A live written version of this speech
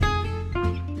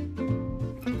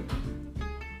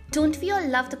Don't we all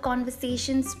love the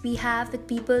conversations we have with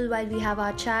people while we have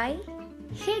our chai?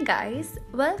 Hey guys,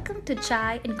 welcome to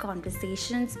Chai and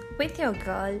Conversations with your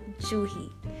girl Juhi.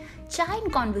 Chai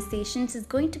and Conversations is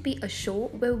going to be a show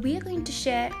where we are going to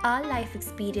share our life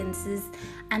experiences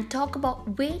and talk about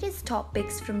various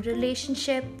topics from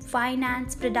relationship,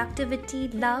 finance, productivity,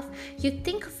 love. You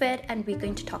think of it and we're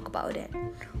going to talk about it.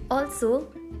 Also,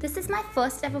 this is my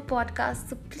first ever podcast,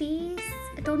 so please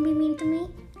don't be mean to me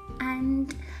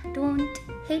and don't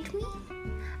hate me.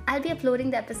 I'll be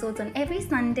uploading the episodes on every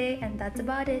Sunday, and that's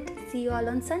about it. See you all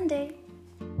on Sunday.